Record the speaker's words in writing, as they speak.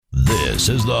This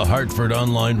is the Hartford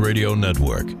Online Radio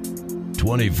Network.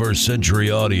 21st Century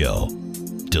Audio.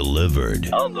 Delivered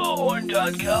on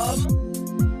thehorn.com.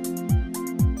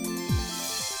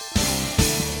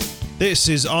 This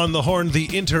is On the Horn, the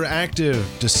interactive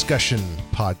discussion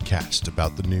podcast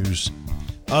about the news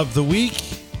of the week.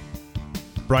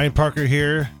 Brian Parker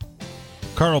here.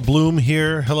 Carl Bloom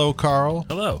here. Hello, Carl.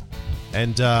 Hello.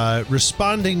 And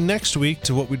responding next week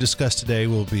to what we discussed today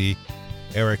will be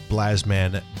Eric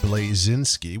Blasman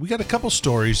Blazinski. We got a couple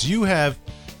stories. You have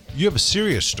a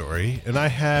serious story, and I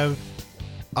have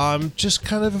just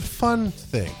kind of a fun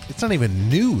thing. It's not even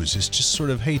news. It's just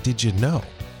sort of, hey, did you know?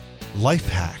 Life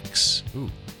hacks.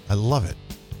 Ooh. I love it.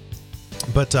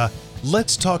 But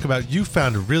let's talk about, you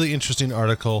found a really interesting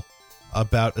article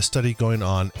about a study going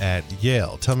on at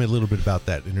Yale. Tell me a little bit about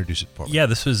that. Introduce it for me. Yeah,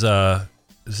 this is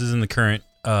in the current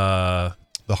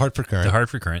The Hartford Current. The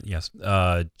Hartford Current, yes.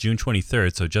 June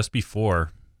 23rd, so just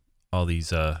before all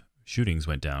these shootings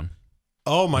went down.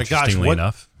 Oh my gosh. Interestingly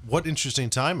enough. What interesting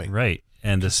timing. Right.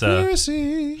 And this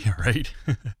Conspiracy. yeah, right.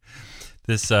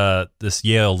 This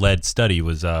Yale-led study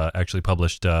was actually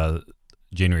published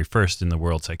January 1st in the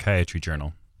World Psychiatry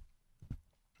Journal.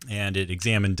 And it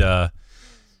examined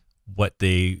what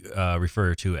they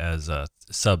refer to as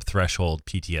sub-threshold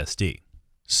PTSD.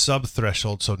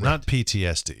 Sub-threshold, so not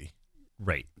PTSD.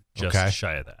 Right. Just Okay.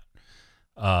 shy of that.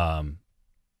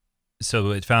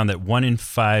 So it found that 1 in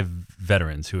 5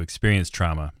 veterans who experienced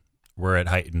trauma were at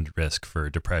heightened risk for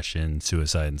depression,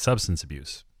 suicide, and substance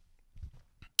abuse.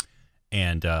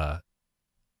 And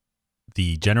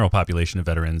the general population of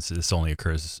veterans, this only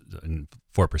occurs in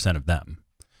 4% of them.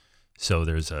 So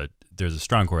there's a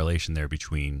strong correlation there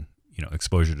between,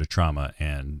 exposure to trauma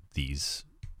and these,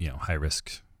 high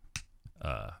risk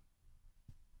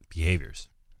behaviors.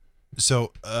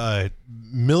 So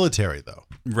military, though.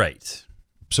 Right.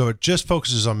 So it just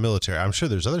focuses on military. I'm sure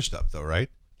there's other stuff, though, right?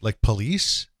 Like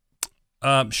police?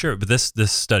 Sure, but this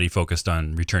study focused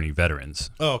on returning veterans.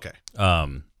 Oh, okay.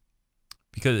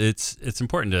 Because it's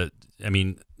important to,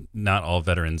 not all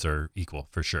veterans are equal,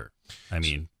 for sure.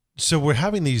 So we're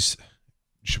having these,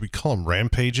 should we call them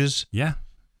rampages? Yeah,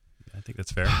 I think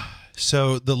that's fair.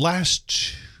 So the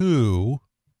last two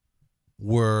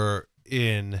were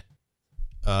in,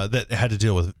 that had to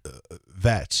deal with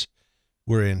vets,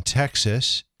 were in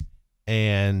Texas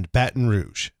and Baton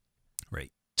Rouge.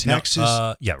 Right.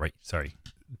 Texas. Yeah, right. Sorry.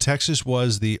 Texas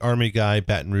was the Army guy.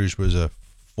 Baton Rouge was a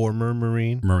former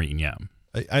Marine. Marine, yeah.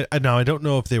 I now I don't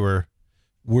know if they were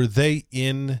they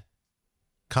in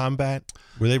combat?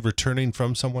 Were they returning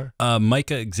from somewhere?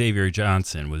 Micah Xavier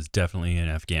Johnson was definitely in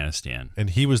Afghanistan. And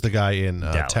he was the guy in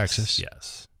Dallas, Texas?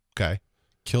 Yes. Okay.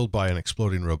 Killed by an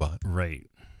exploding robot. Right.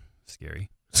 Scary.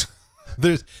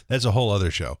 That's a whole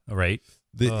other show. Right.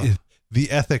 The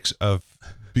ethics of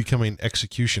becoming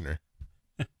executioner.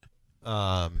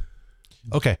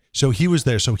 Okay, so he was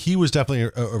there. So he was definitely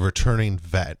a returning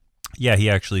vet. Yeah, he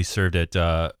actually served at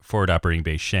Forward Operating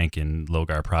Base Shank in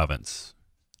Logar Province,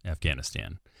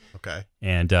 Afghanistan. Okay.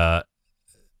 And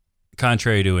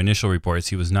contrary to initial reports,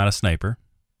 he was not a sniper.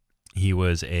 He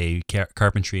was a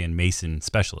carpentry and mason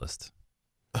specialist.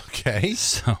 Okay.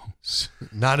 So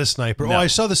not a sniper. No. Oh, I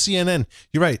saw the CNN.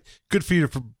 You're right. Good for you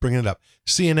for bringing it up.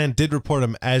 CNN did report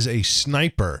him as a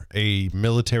sniper, a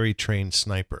military trained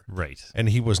sniper. Right. And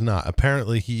he was not.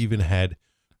 Apparently, he even had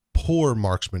poor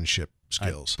marksmanship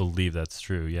skills. I believe that's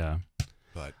true, yeah.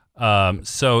 But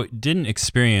so didn't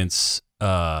experience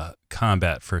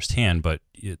combat firsthand, but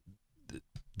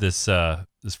this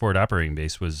forward operating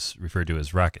base was referred to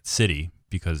as Rocket City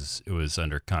because it was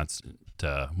under constant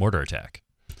mortar attack.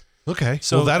 okay.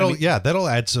 So, So that'll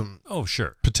add some Oh,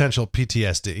 sure. potential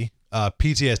PTSD.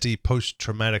 PTSD,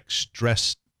 post-traumatic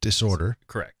stress disorder.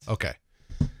 Correct. Okay.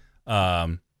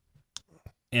 And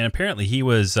apparently he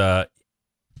was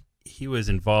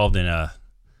involved in a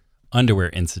underwear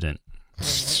incident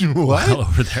What? while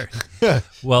over there.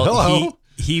 Well, Hello?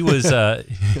 he was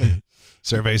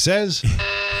Survey says.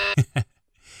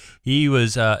 he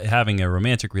was having a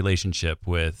romantic relationship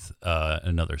with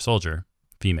another soldier,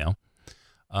 female.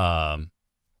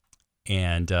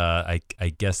 And I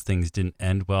guess things didn't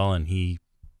end well, and he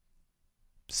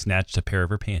snatched a pair of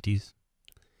her panties.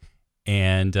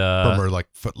 And From her, like,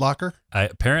 Foot Locker?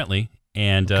 apparently,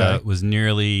 and Okay. was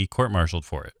nearly court-martialed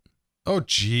for it. Oh,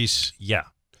 jeez. Yeah.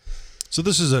 So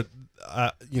this is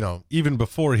even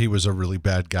before he was a really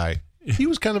bad guy, he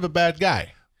was kind of a bad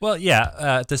guy. Well,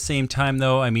 yeah. At the same time,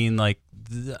 though, I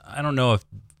don't know if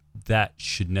that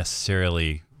should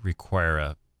necessarily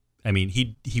require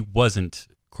he wasn't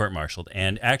court-martialed.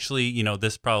 And actually,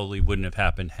 this probably wouldn't have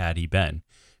happened had he been,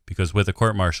 because with a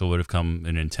court-martial would have come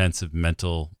an intensive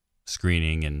mental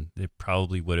screening, and they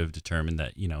probably would have determined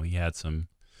that he had some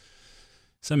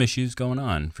issues going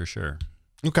on for sure.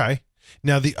 Okay.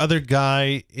 Now the other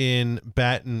guy in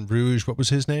Baton Rouge, what was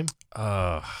his name?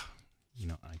 I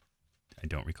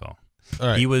don't recall. All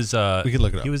right. He was. We can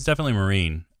look it up. He was definitely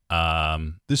Marine.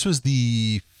 This was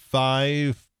the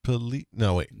 5 police.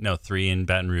 No, wait. No, 3 in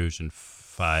Baton Rouge and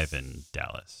 5 in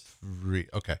Dallas. 3.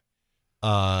 Okay.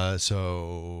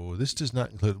 So this does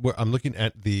not include. I'm looking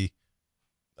at the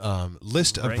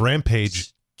list of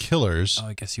rampage killers. Oh,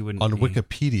 I guess you wouldn't on be.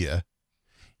 Wikipedia.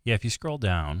 Yeah, if you scroll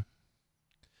down,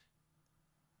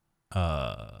 it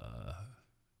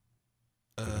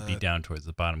would be down towards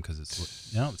the bottom because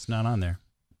it's not on there.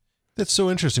 That's so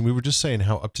interesting. We were just saying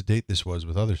how up to date this was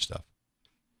with other stuff.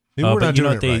 Maybe we're but not you know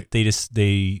doing what? it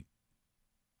right.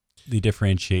 They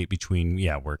differentiate between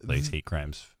workplace hate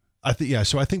crimes. I think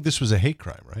So I think this was a hate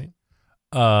crime, right?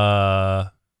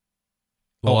 Well,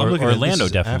 Orlando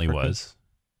definitely Africa. was.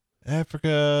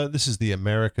 Africa. This is the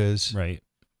Americas. Right.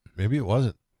 Maybe it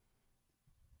wasn't.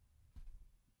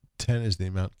 10 is the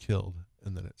amount killed,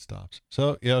 and then it stops.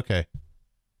 So yeah, okay.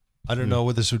 I don't know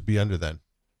what this would be under then.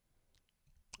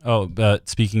 Oh, but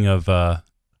speaking of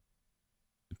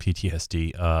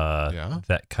PTSD,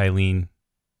 that Kylene.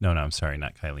 No, I'm sorry,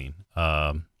 not Kylene.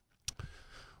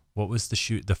 What was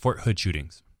the Fort Hood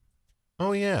shootings?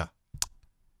 Oh yeah,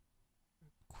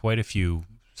 quite a few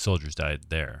soldiers died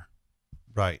there.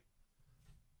 Right.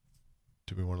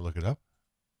 Do we want to look it up?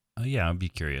 Yeah, I'd be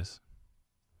curious.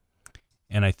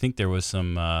 And I think there was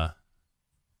some manner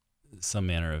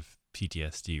of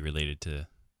PTSD related to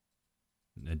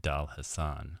Nadal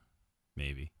Hassan,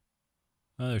 maybe.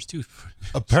 Oh, there's 2.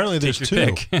 Apparently there's 2.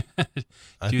 I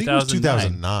think it was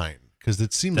 2009 because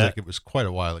it seems like it was quite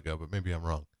a while ago, but maybe I'm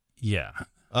wrong. Yeah.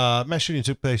 Mass shooting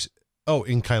took place,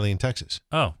 in Kylene, Texas.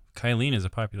 Oh, Kylene is a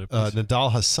popular place.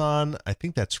 Nadal Hassan, I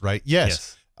think that's right.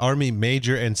 Yes. Army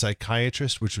major and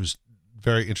psychiatrist, which was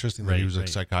very interesting that he was a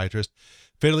psychiatrist.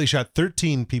 Fatally shot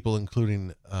 13 people,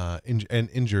 including and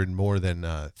injured more than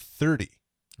 30.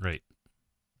 Right.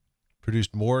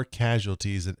 Produced more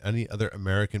casualties than any other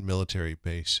American military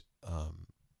base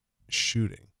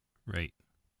shooting. Right.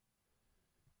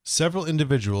 Several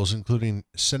individuals, including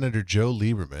Senator Joe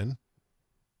Lieberman,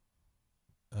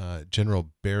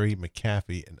 General Barry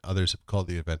McAfee, and others, have called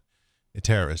the event a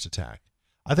terrorist attack.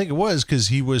 I think it was because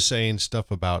he was saying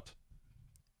stuff about.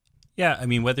 Yeah, I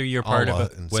mean, whether you're part Allah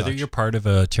of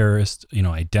a terrorist,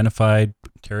 identified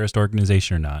terrorist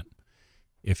organization or not,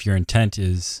 if your intent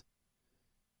is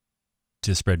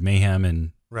to spread mayhem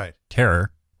and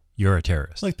terror, you're a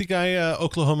terrorist. Like the guy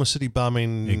Oklahoma City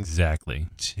bombing. Exactly.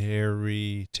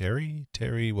 Terry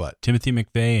what? Timothy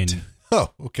McVeigh and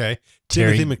okay.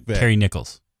 Timothy McVeigh. Terry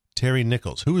Nichols. Terry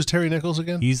Nichols. Who was Terry Nichols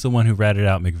again? He's the one who ratted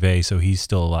out McVeigh, so he's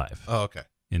still alive. Oh, okay.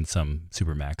 In some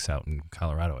Supermax out in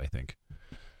Colorado, I think.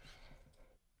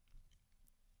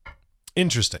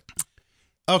 Interesting.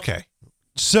 Okay.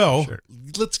 So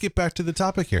let's get back to the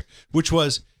topic here, which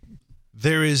was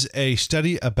there is a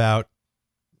study about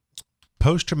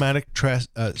post-traumatic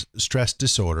stress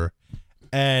disorder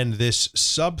and this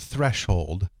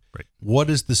sub-threshold. Right. What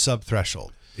is the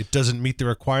sub-threshold? It doesn't meet the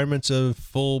requirements of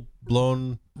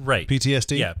full-blown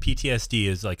PTSD? Yeah, PTSD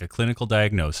is like a clinical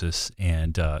diagnosis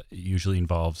and it usually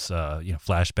involves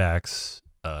flashbacks,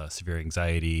 severe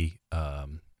anxiety,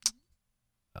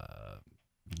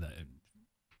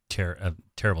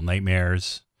 terrible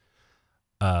nightmares,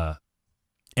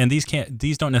 and these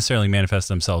don't necessarily manifest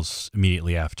themselves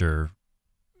immediately after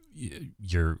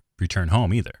your return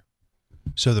home either.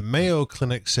 So the Mayo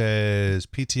Clinic says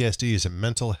PTSD is a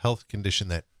mental health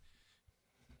condition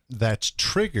that's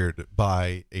triggered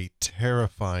by a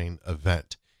terrifying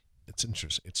event. It's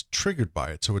interesting. It's triggered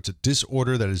by it. So it's a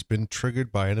disorder that has been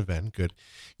triggered by an event. Good.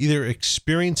 Either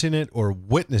experiencing it or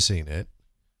witnessing it.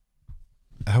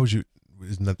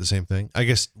 Isn't that the same thing? I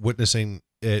guess witnessing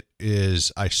it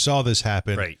is, I saw this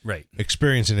happen. Right.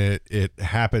 Experiencing it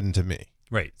happened to me.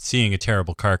 Right. Seeing a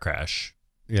terrible car crash.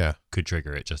 Yeah. Could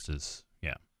trigger it just as,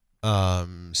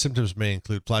 symptoms may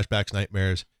include flashbacks,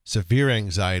 nightmares, severe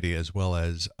anxiety, as well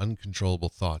as uncontrollable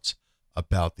thoughts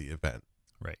about the event.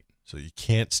 Right. So you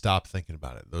can't stop thinking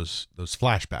about it. Those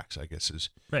flashbacks, I guess,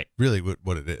 is really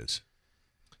what it is.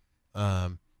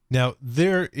 Now,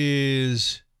 there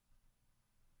is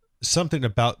something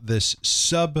about this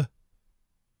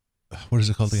what is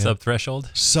it called again? Sub-threshold?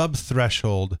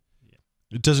 Sub-threshold.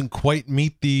 It doesn't quite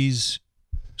meet these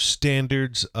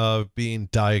standards of being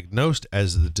diagnosed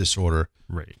as the disorder.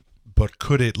 Right. But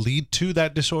could it lead to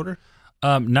that disorder?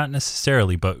 Not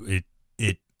necessarily, but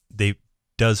it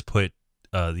does put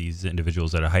these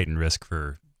individuals at a heightened risk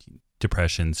for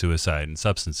depression, suicide, and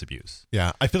substance abuse.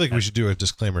 Yeah, I feel like we should do a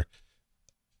disclaimer.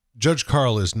 Judge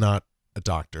Carl is not a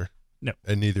doctor. No.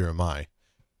 And neither am I.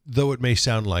 Though it may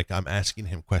sound like I'm asking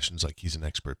him questions like he's an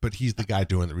expert, but he's the guy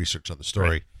doing the research on the story.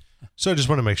 Right. So I just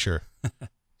want to make sure.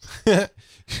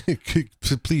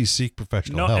 Please seek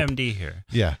professional No help. MD here.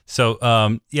 Yeah.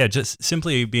 So, just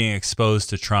simply being exposed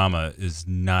to trauma is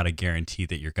not a guarantee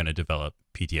that you're going to develop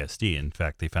PTSD. In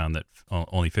fact, they found that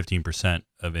only 15%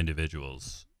 of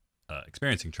individuals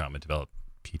experiencing trauma develop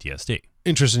PTSD.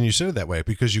 Interesting you said it that way,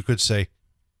 because you could say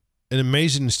an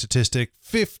amazing statistic,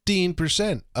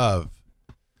 15% of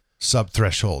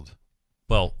sub-threshold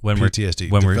Well, when PTSD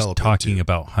we're develop talking into-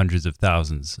 about hundreds of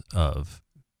thousands of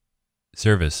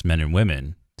service men and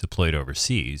women deployed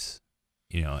overseas,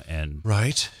 and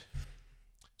Right.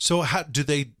 So how do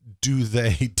they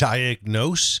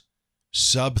diagnose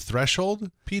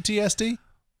sub-threshold PTSD?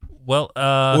 well,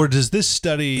 Or does this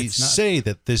study it's not- say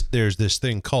that there's this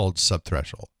thing called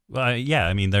sub-threshold? yeah,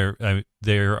 I mean there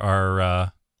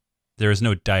is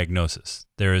no diagnosis.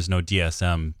 There is no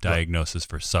DSM diagnosis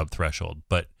for sub-threshold,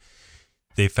 but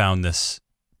they found this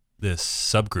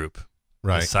subgroup,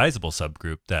 a sizable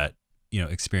subgroup that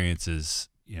experiences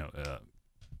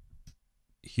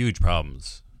huge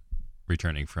problems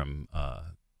returning from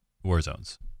war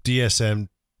zones. DSM,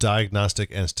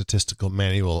 Diagnostic and Statistical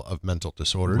Manual of Mental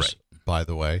Disorders, by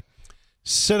the way.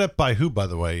 Set up by who, by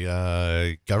the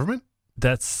way? Government?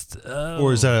 That's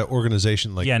Or is that an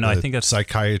organization like I the think that's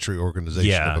Psychiatry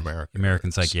Organization of America?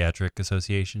 American Psychiatric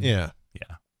Association. Yeah.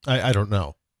 Yeah. I don't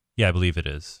know. Yeah, I believe it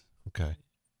is. Okay.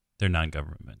 They're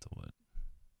non-governmental.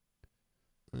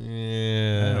 But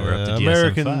Yeah. we're up to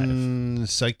American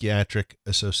Psychiatric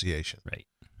Association. Right.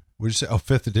 We're just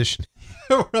 5th edition.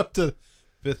 We're up to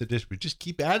 5th edition. We just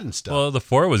keep adding stuff. Well, the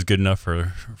 4 was good enough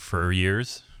for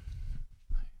years.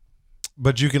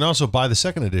 But you can also buy the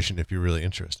 2nd edition if you're really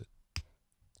interested.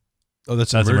 Oh,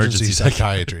 that's That's emergency emergency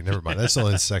psychiatry. Never mind. That's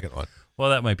only the second one. Well,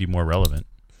 that might be more relevant.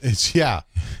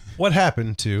 What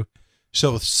happened to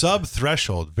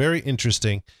sub-threshold? Very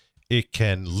interesting. It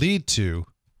can lead to,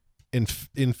 in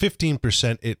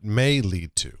 15%, it may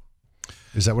lead to.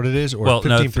 Is that what it is? Or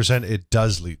 15% it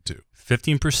does lead to?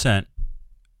 15%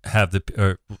 have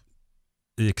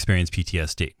experience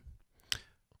PTSD.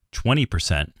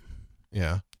 20%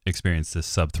 experience this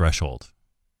sub-threshold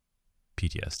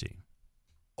PTSD.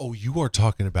 Oh, you are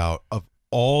talking about of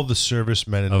all the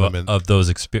servicemen and women of those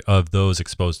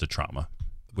exposed to trauma,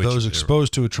 those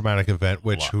exposed to a traumatic event,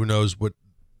 which who knows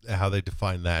how they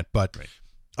define that, but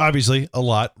obviously a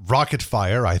lot. Rocket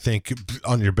fire, I think,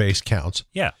 on your base counts.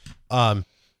 Yeah.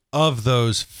 Of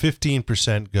those,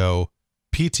 15% go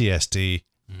PTSD,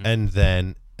 and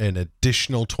then an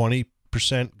additional 20%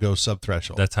 go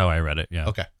sub-threshold. That's how I read it. Yeah.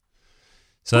 Okay.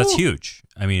 So that's huge.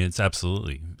 I mean, it's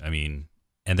absolutely. I mean,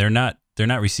 and they're not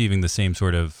receiving the same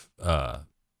sort of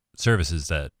services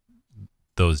that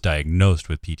those diagnosed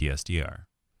with PTSD are.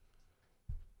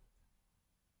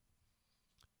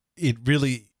 It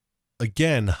really,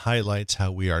 again, highlights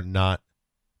how we are not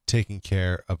taking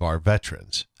care of our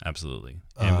veterans. Absolutely.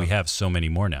 And we have so many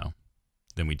more now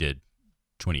than we did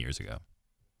 20 years ago.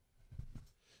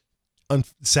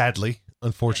 Sadly,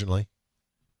 unfortunately.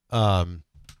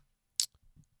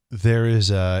 There is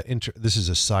this is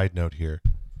a side note here.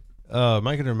 Am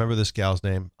I going to remember this gal's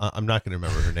name? I'm not going to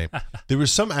remember her name. There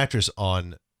was some actress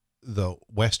on the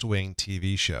West Wing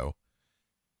TV show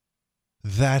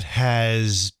that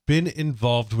has been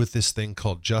involved with this thing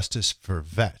called Justice for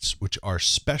Vets, which are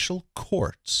special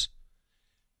courts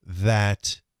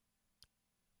that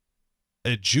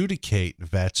adjudicate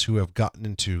vets who have gotten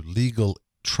into legal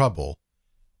trouble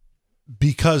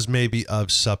because maybe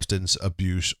of substance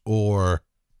abuse or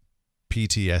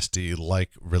PTSD like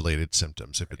related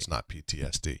symptoms, if it's not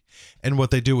PTSD. And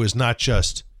what they do is not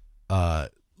just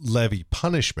levy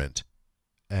punishment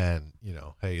and,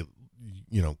 hey,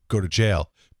 go to jail,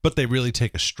 but they really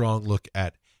take a strong look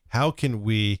at how can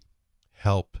we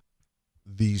help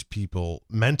these people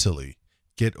mentally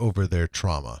get over their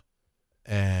trauma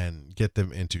and get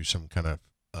them into some kind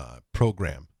of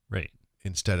program, right?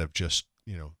 Instead of just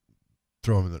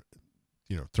throwing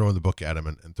the book at them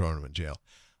and throwing them in jail.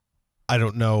 I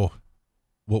don't know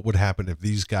what would happen if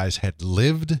these guys had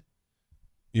lived,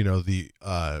 the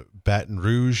Baton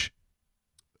Rouge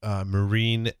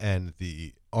Marine and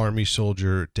the Army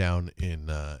soldier down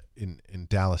in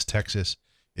Dallas, Texas.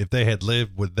 If they had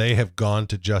lived, would they have gone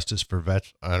to Justice for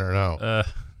Vets? I don't know.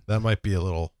 That might be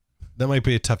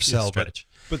a tough sell. Stretch.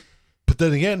 But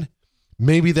then again,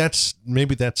 maybe that's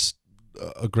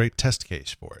a great test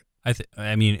case for it.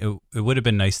 I mean, it would have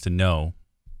been nice to know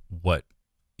what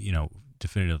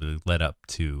definitively led up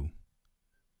to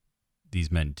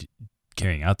these men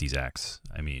carrying out these acts.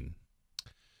 I mean,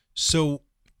 so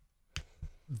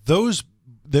it was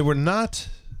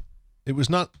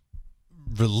not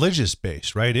religious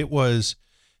based, right? It was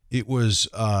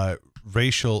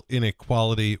racial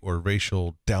inequality or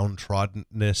racial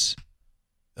downtroddenness.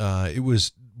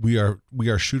 We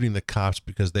are shooting the cops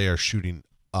because they are shooting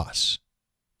us.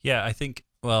 yeah, I think,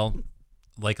 well,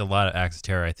 like a lot of acts of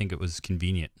terror, I think it was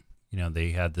convenient. You know,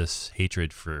 they had this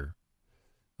hatred for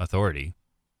authority,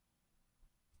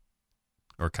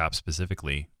 or cops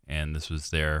specifically, and this was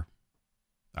their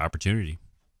opportunity.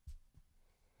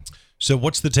 So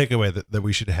what's the takeaway that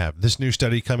we should have? This new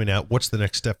study coming out, what's the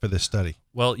next step for this study?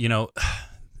 Well, you know,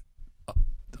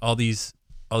 all these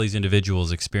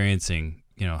individuals experiencing,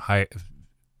 you know,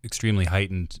 extremely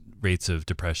heightened rates of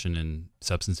depression and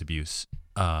substance abuse.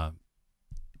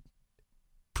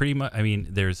 Pretty much, I mean,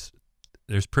 there's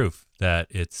proof that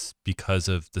it's because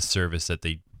of the service that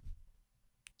they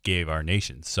gave our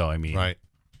nation. So, I mean, right.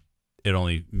 It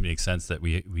only makes sense that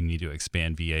we need to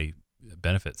expand VA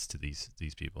benefits to these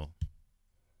people.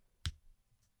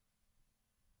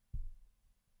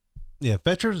 Yeah,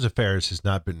 Veterans Affairs has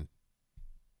not been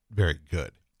very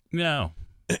good. No.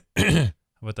 How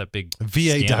about that big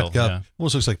VA.gov scandal? Yeah.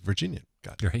 almost looks like Virginia.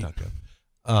 Right.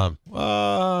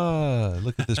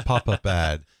 Look at this pop-up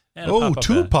ad. And a pop-up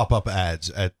two ad. pop-up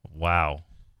ads at Wow.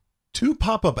 2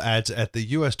 pop-up ads at the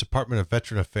U.S. Department of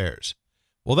Veteran Affairs.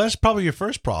 Well, that's probably your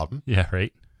first problem. Yeah,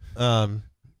 right.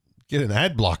 Get an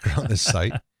ad blocker on this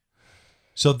site.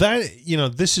 So that, you know,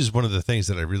 this is one of the things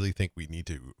that I really think we need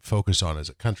to focus on as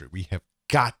a country. We have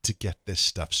got to get this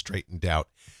stuff straightened out,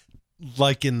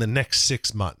 like in the next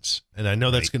 6 months. And I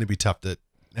know that's going to be tough to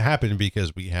happen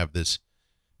because we have this,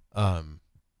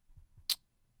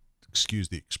 excuse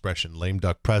the expression, lame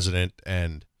duck president,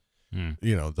 and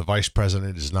you know, the vice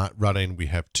president is not running. We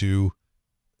have 2,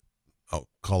 I'll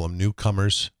call them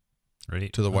newcomers,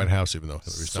 Right. to the White House, even though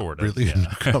Hillary's Sort not of, really a yeah.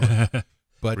 newcomer.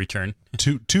 But Return.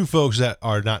 two folks that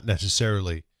are not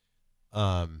necessarily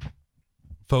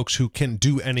folks who can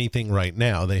do anything right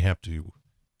now. They have to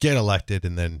get elected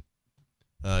and then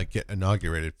get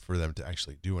inaugurated for them to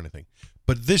actually do anything.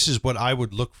 But this is what I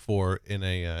would look for in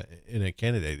a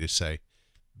candidate, to say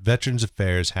Veterans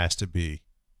Affairs has to be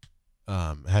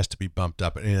bumped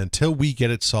up, and until we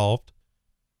get it solved,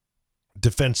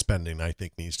 defense spending, I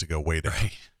think, needs to go way down.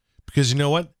 Right. Because you know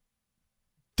what?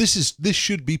 This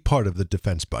should be part of the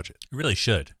defense budget. It really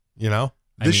should. You know?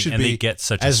 I mean, and they get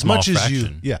such a small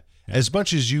fraction. As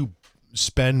much as you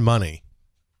spend money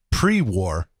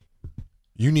pre-war,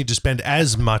 you need to spend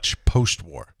as much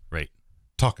post-war. Right.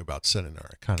 Talk about sending our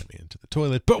economy into the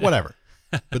toilet, but whatever.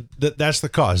 But that's the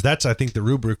cause. That's, I think, the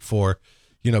rubric for,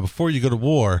 you know, before you go to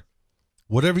war,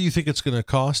 whatever you think it's going to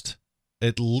cost,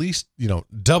 at least, you know,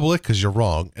 double it because you're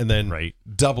wrong, and then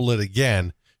double it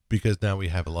again because now we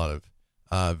have a lot of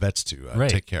vets to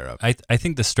take care of. I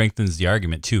think this strengthens the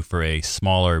argument, too, for a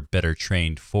smaller, better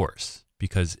trained force,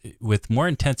 because with more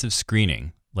intensive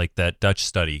screening, like that Dutch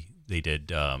study they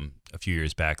did a few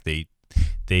years back, they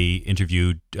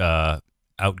interviewed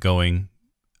outgoing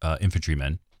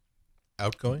infantrymen.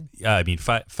 Outgoing? I mean,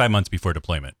 5 months before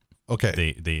deployment.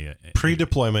 Okay. They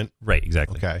pre-deployment. Right,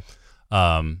 exactly. Okay.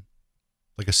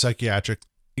 Like a psychiatric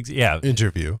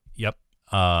interview. Yep.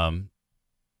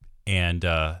 And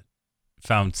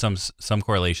found some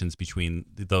correlations between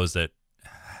those that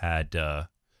had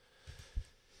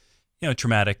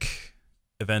traumatic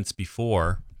events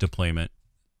before deployment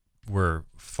were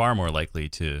far more likely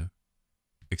to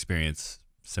experience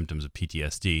symptoms of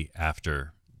PTSD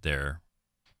after their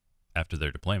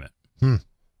deployment.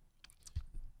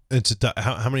 It's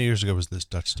how many years ago was this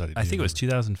Dutch study? I think it was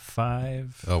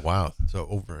 2005. Oh wow! So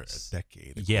over a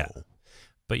decade ago. Yeah,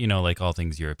 but you know, like all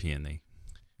things European, they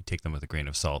take them with a grain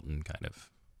of salt and kind of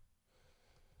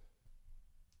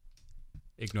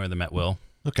ignore them at will.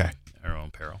 Okay. Our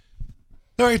own peril.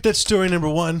 All right, that's story number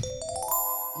 1.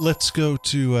 Let's go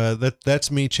to that's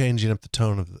me changing up the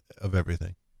tone of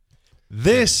everything.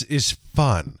 This is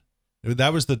fun.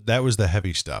 That was the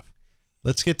heavy stuff.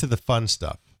 Let's get to the fun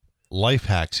stuff. Life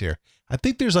hacks here. I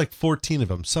think there's like 14 of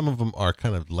them. Some of them are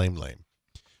kind of lame.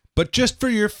 But just for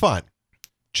your fun.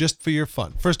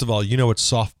 First of all, you know what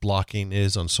soft blocking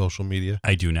is on social media?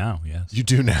 I do now, yes. You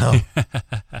do now?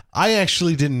 I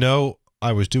actually didn't know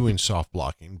I was doing soft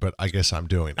blocking, but I guess I'm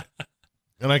doing it.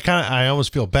 And I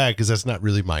almost feel bad because that's not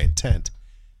really my intent.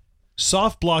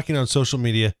 Soft blocking on social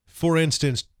media, for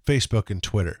instance, Facebook and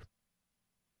Twitter.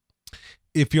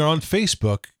 If you're on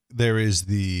Facebook, there is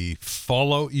the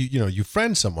follow, you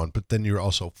friend someone, but then you're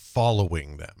also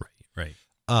following them. Right.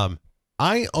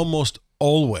 I almost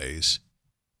always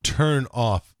turn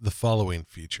off the following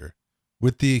feature,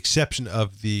 with the exception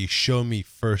of the show me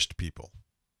first people.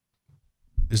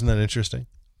 Isn't that interesting?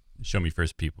 Show me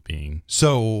first people being.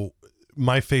 So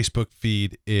my Facebook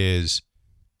feed is,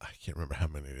 I can't remember how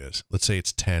many it is. Let's say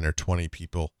it's 10 or 20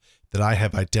 people that I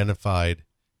have identified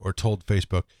or told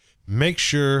Facebook, make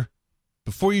sure,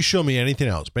 before you show me anything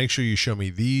else, make sure you show me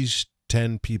these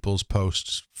 10 people's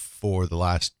posts for the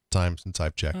last time since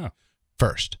I've checked. Oh.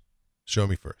 First. Show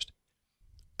me first.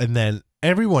 And then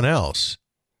everyone else,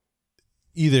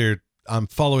 either I'm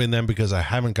following them because I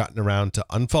haven't gotten around to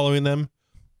unfollowing them,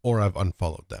 or I've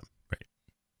unfollowed them.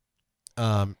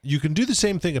 Right. You can do the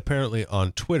same thing apparently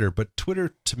on Twitter, but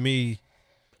Twitter to me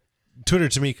kind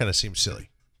of seems silly.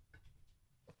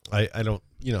 I don't,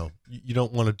 you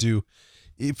don't want to do,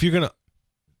 if you're going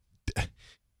to,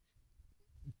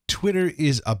 Twitter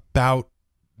is about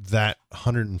that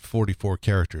 144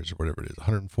 characters or whatever it is,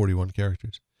 141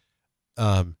 characters.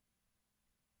 Why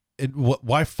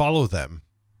follow them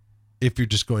if you're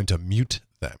just going to mute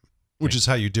them, which is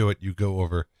how you do it. You go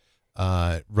over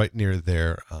right near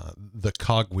there, the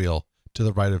cogwheel to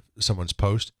the right of someone's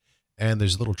post, and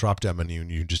there's a little drop down menu,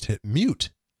 and you just hit mute,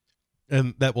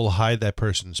 and that will hide that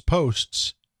person's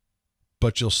posts,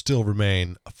 but you'll still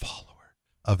remain a follower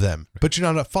of them. But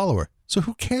you're not a follower, so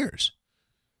who cares?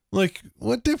 Like,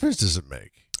 what difference does it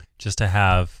make? Just to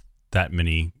have that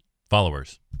many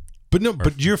followers. But no,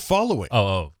 but you're following.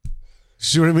 Oh.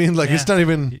 See what I mean? Like, it's not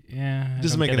even, Yeah. it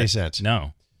doesn't make any sense.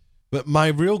 No. But my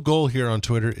real goal here on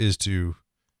Twitter is to,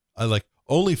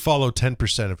 only follow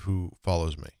 10% of who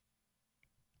follows me.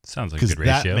 Sounds like a good Because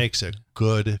that ratio. makes a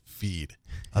good feed.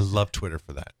 I love Twitter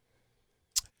for that.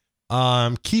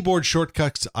 Keyboard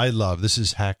shortcuts I love. This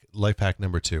is life hack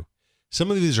number 2.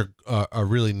 Some of these are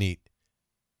really neat.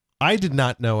 I did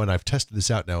not know, and I've tested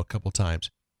this out now a couple times.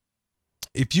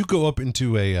 If you go up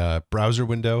into a browser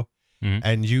window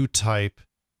and you type,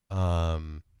 I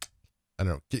don't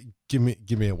know, give me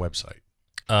a website.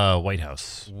 White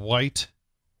House. White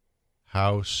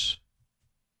House.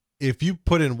 If you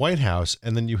put in White House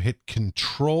and then you hit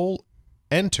Control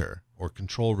Enter or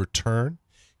Control Return,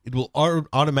 it will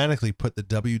automatically put the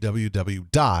www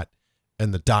dot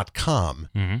and the .com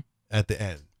at the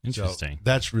end. Interesting. So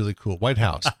that's really cool.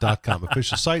 WhiteHouse.com,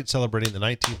 official site celebrating the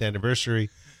 19th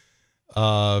anniversary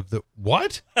of the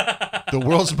what? The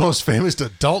world's most famous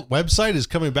adult website is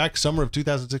coming back summer of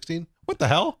 2016. What the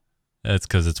hell? That's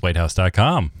because it's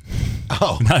whitehouse.com.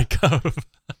 Oh, Not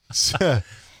gov.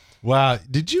 Wow.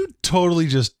 Did you totally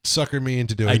just sucker me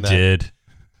into doing that? I did.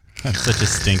 I'm such a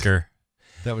stinker.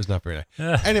 That was not very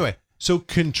nice. Anyway, so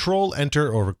Control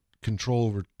Enter or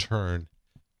Control Return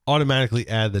automatically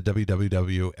add the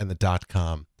www and the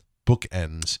 .com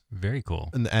bookends Very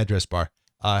cool. in the address bar.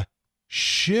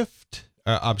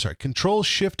 Control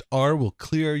Shift R will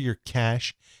clear your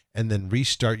cache and then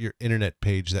restart your internet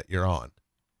page that you're on.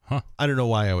 Huh. I don't know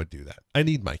why I would do that. I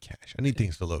need my cache. I need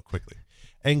things to load quickly.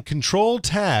 And Control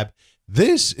Tab,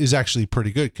 this is actually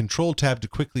pretty good. Control Tab to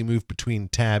quickly move between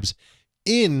tabs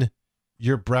in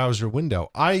your browser window.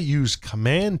 I use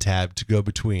Command Tab to go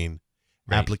between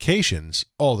applications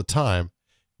all the time.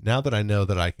 Now that I know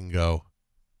that I can go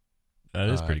That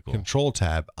is pretty cool. Control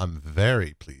Tab, I'm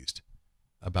very pleased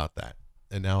about that.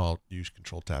 And now I'll use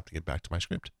Control Tab to get back to my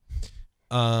script.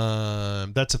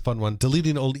 That's a fun one.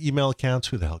 Deleting old email accounts,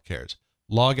 who the hell cares?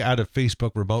 Log out of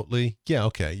Facebook remotely. Yeah,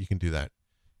 okay, you can do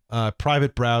that.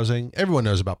 Private browsing. Everyone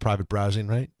knows about private browsing,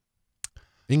 right?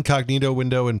 Incognito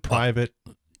window in private.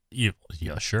 Yeah,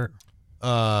 sure.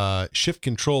 Shift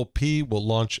Control P will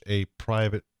launch a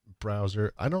private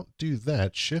browser. I don't do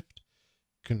that. Shift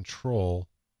Control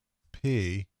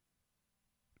P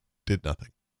did nothing.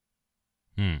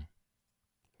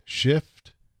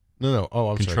 Shift. No. Oh,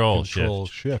 I'm Control, sorry. Control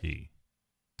Shift P.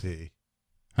 P.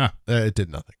 Huh. It did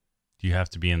nothing. Do you have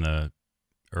to be in the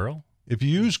URL? If you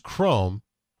use Chrome,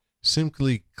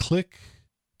 simply click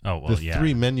the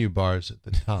 3 menu bars at the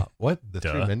top. What? The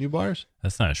 3 menu bars?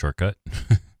 That's not a shortcut.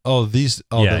 Oh, these.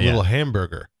 Oh, Yeah, the little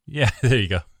hamburger. Yeah, there you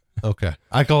go. Okay.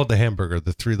 I call it the hamburger.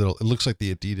 The 3 little. It looks like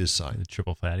the Adidas sign. The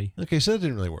triple fatty. Okay, so that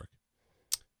didn't really work.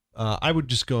 I would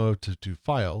just go to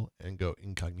File and go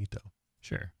Incognito,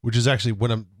 Sure. which is actually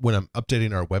when I'm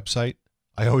updating our website.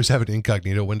 I always have an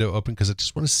incognito window open because I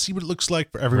just want to see what it looks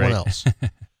like for everyone else.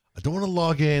 I don't want to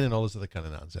log in and all this other kind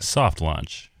of nonsense. Soft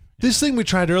launch. This thing we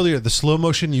tried earlier, the slow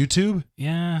motion YouTube,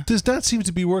 Yeah. does not seem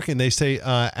to be working. They say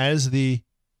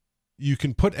you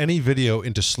can put any video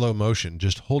into slow motion.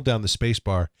 Just hold down the space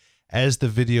bar as the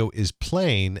video is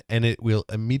playing, and it will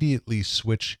immediately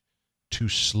switch to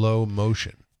slow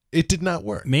motion. It did not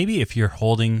work. Maybe if you're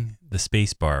holding the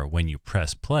space bar when you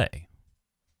press play.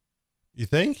 You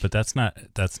think? But that's not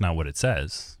what it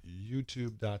says.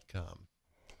 YouTube.com.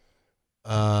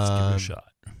 Let's give it a shot.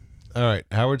 All right.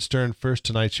 Howard Stern first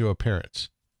Tonight Show appearance.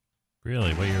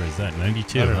 Really? What year was that?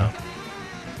 92? I don't know.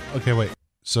 Okay, wait.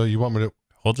 So you want me to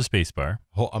Hold the space bar.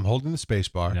 I'm holding the space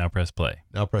bar. Now press play.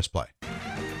 Now press play.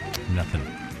 Nothing.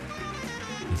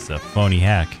 It's a phony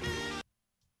hack.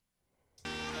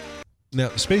 Now,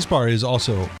 space bar is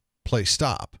also play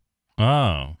stop.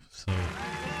 Oh,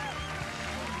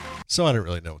 So I don't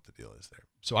really know what the deal is there.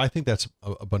 So I think that's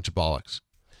a bunch of bollocks.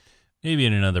 maybe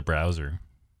in another browser.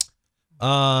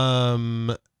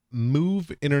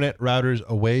 Move internet routers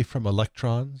away from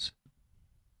electrons.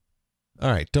 All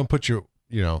right, don't put your,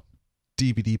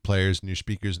 DVD players and your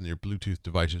speakers and your Bluetooth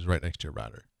devices right next to your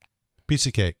router. Piece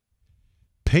of cake.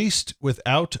 Paste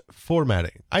without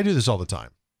formatting. I do this all the time.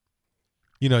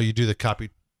 You do the copy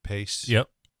paste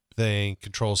thing,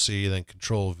 Control C, then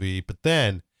Control V, but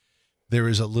then there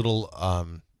is a little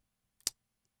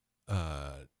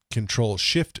Control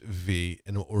Shift V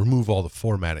and it will remove all the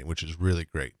formatting, which is really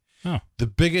great. Oh. The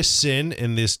biggest sin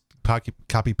in this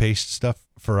copy paste stuff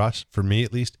for me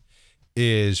at least,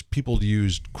 is people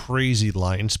use crazy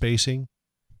line spacing,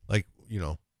 like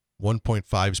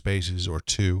 1.5 spaces or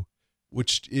 2,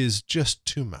 which is just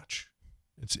too much.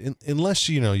 It's unless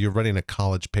you're writing a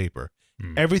college paper,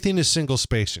 everything is single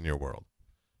spaced in your world.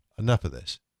 Enough of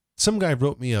this. Some guy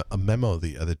wrote me a memo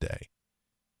the other day.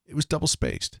 It was double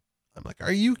spaced. I'm like,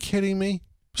 are you kidding me? It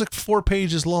was like 4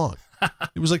 pages long.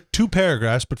 It was like 2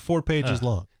 paragraphs, but 4 pages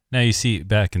long. Now you see,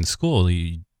 back in school,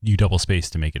 you double space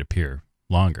to make it appear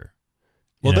longer.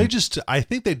 Well, I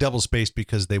think they double spaced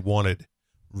because they wanted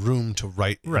room to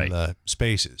write in the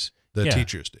spaces. The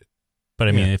teachers did. But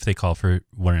I mean, if they call for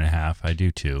 1.5, I do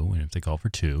 2. And if they call for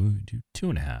 2, I do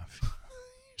 2.5. You're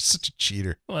such a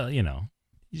cheater. Well, you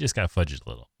just got to fudge it a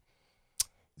little.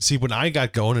 See, when I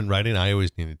got going in writing, I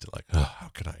always needed to how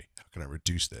can I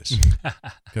reduce this?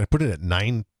 Can I put it at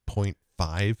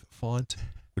 9.5 font?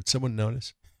 Would someone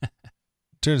notice?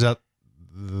 Turns out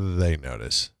they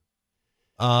notice.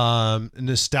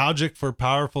 Nostalgic for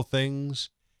powerful things,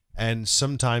 and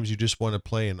sometimes you just want to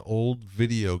play an old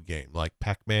video game like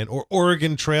Pac-Man or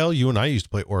Oregon Trail. You and I used to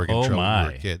play Oregon Trail when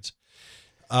we were kids.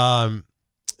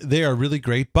 They are really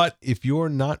great, but if you're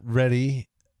not already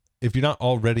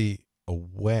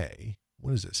away,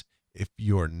 what is this? If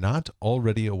you're not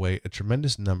already away, a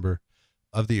tremendous number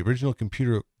of the original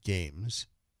computer games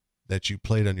that you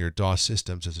played on your DOS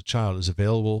systems as a child is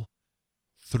available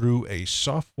through a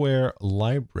software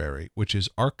library, which is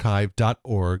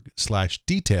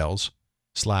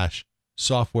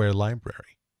archive.org/details/software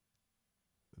library.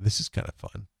 This is kind of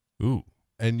fun. Ooh.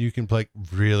 And you can play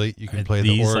the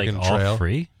these, Oregon Trail. All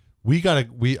free? We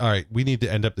need to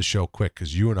end up the show quick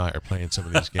because you and I are playing some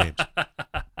of these games.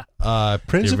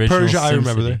 Prince of Persia, I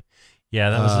remember that.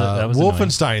 Yeah, that was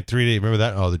Wolfenstein 3D. Remember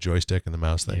that? Oh, the joystick and the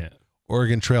mouse thing. Yeah.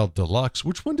 Oregon Trail Deluxe.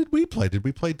 Which one did we play? Did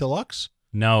we play Deluxe?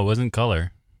 No, it wasn't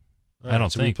color. Right, I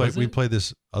don't think. We played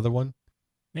this other one.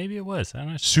 Maybe it was. I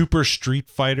don't know. Super Street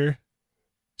Fighter.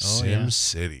 Oh, Sim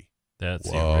City. That's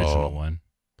the original one.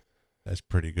 That's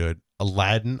pretty good.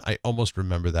 Aladdin. I almost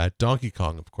remember that. Donkey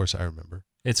Kong, of course, I remember.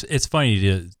 It's funny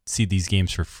to see these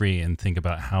games for free and think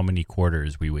about how many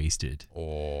quarters we wasted.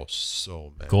 Oh,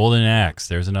 so many. Golden Axe.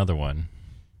 There's another one.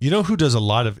 You know who does a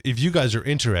lot of? If you guys are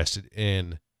interested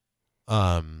in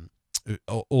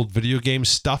old video game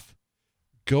stuff,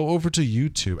 go over to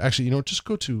YouTube. Actually, just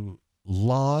go to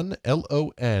LON.TV.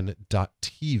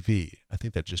 I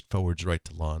think that just forwards right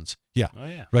to Lon's. Yeah. Oh,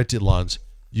 yeah. Right to Lon's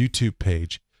YouTube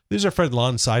page. There's our friend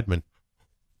Lon Seidman.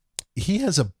 He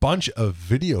has a bunch of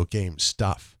video game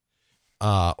stuff,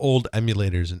 old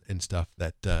emulators and stuff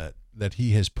that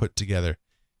he has put together.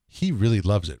 He really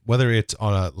loves it, whether it's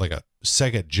on a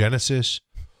Sega Genesis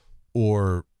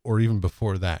or even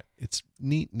before that. It's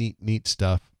neat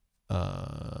stuff.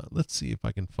 Let's see if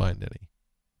I can find any.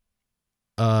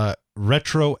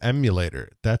 Retro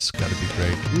emulator. That's got to be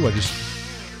great. Ooh,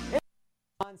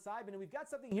 On Seidman, and we've got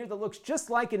something here that looks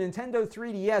just like a Nintendo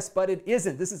 3DS, but it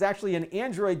isn't. This is actually an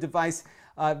Android device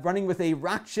running with a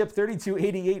Rockchip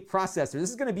 3288 processor. This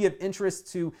is going to be of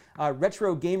interest to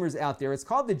retro gamers out there. It's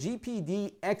called the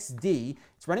GPD XD.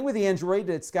 It's running with Android.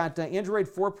 It's got Android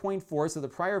 4.4, so the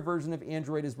prior version of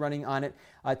Android is running on it.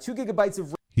 2 gigabytes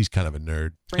of He's kind of a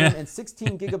nerd. RAM and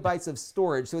 16 gigabytes of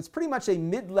storage. So it's pretty much a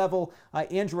mid-level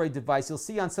Android device. You'll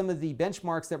see on some of the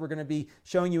benchmarks that we're going to be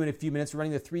showing you in a few minutes. We're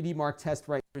running the 3D Mark test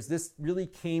right here. This really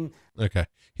came... Okay.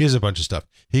 He has a bunch of stuff.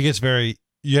 He gets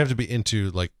you have to be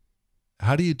into,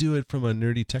 how do you do it from a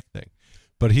nerdy tech thing?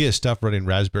 But he has stuff running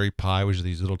Raspberry Pi, which are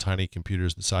these little tiny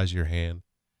computers the size of your hand.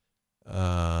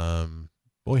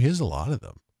 Boy, he has a lot of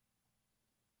them.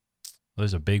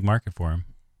 There's a big market for him.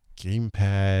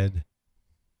 Gamepad,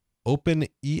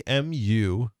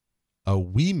 OpenEMU, a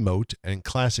Wiimote, and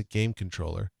classic game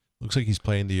controller. Looks like he's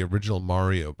playing the original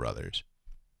Mario Brothers.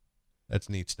 That's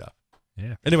neat stuff.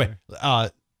 Yeah. Anyway,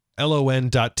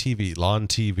 LON.TV, Lon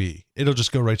TV. It'll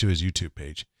just go right to his YouTube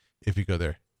page if you go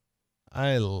there.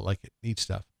 I like it. Neat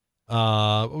stuff.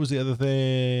 What was the other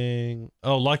thing?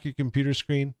 Oh, lock your computer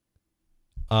screen.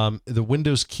 The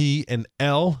Windows key and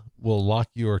L will lock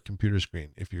your computer screen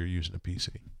if you're using a PC.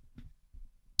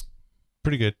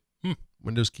 Pretty good.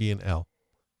 Windows key and L.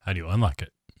 How do you unlock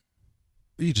it?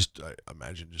 You just, I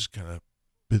imagine, just kind of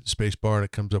hit the space bar and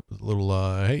it comes up with a little,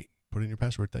 hey, put in your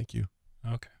password. Thank you.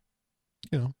 Okay.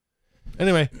 You know.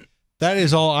 Anyway, that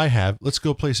is all I have. Let's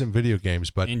go play some video games.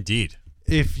 But Indeed.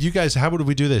 if you guys, how would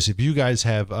we do this? If you guys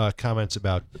have comments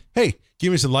about, hey,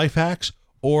 give me some life hacks,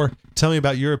 or tell me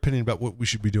about your opinion about what we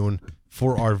should be doing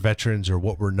for our veterans or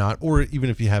what we're not, or even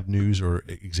if you have news or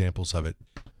examples of it,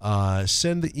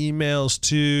 send the emails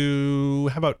to,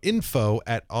 how about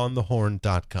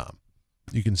info@onthehorn.com.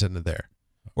 You can send it there.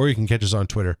 Or you can catch us on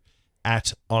Twitter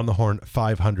at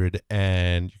onthehorn500,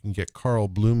 and you can get Carl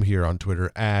Bloom here on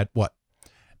Twitter at what?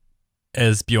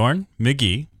 As Bjorn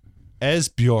McGee. As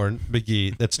Bjorn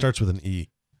McGee. That starts with an E.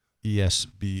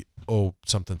 ESBO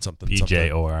something something.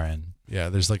 BJORN. Yeah,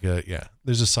 there's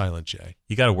a silent J.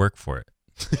 You got to work for it.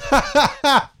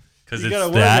 Because You it's gotta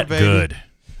work that it, baby. good.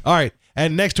 All right.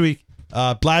 And next week,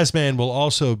 Blasman will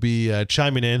also be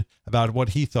chiming in about what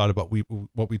he thought about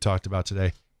what we talked about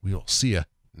today. We will see you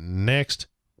next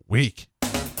week.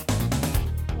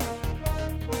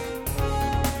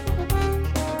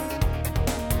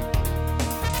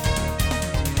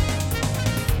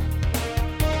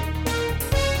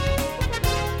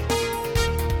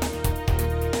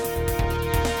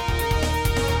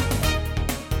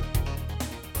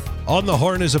 On the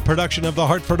Horn is a production of the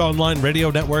Hartford Online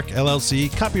Radio Network, LLC.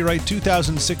 Copyright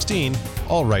 2016.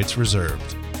 All rights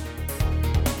reserved.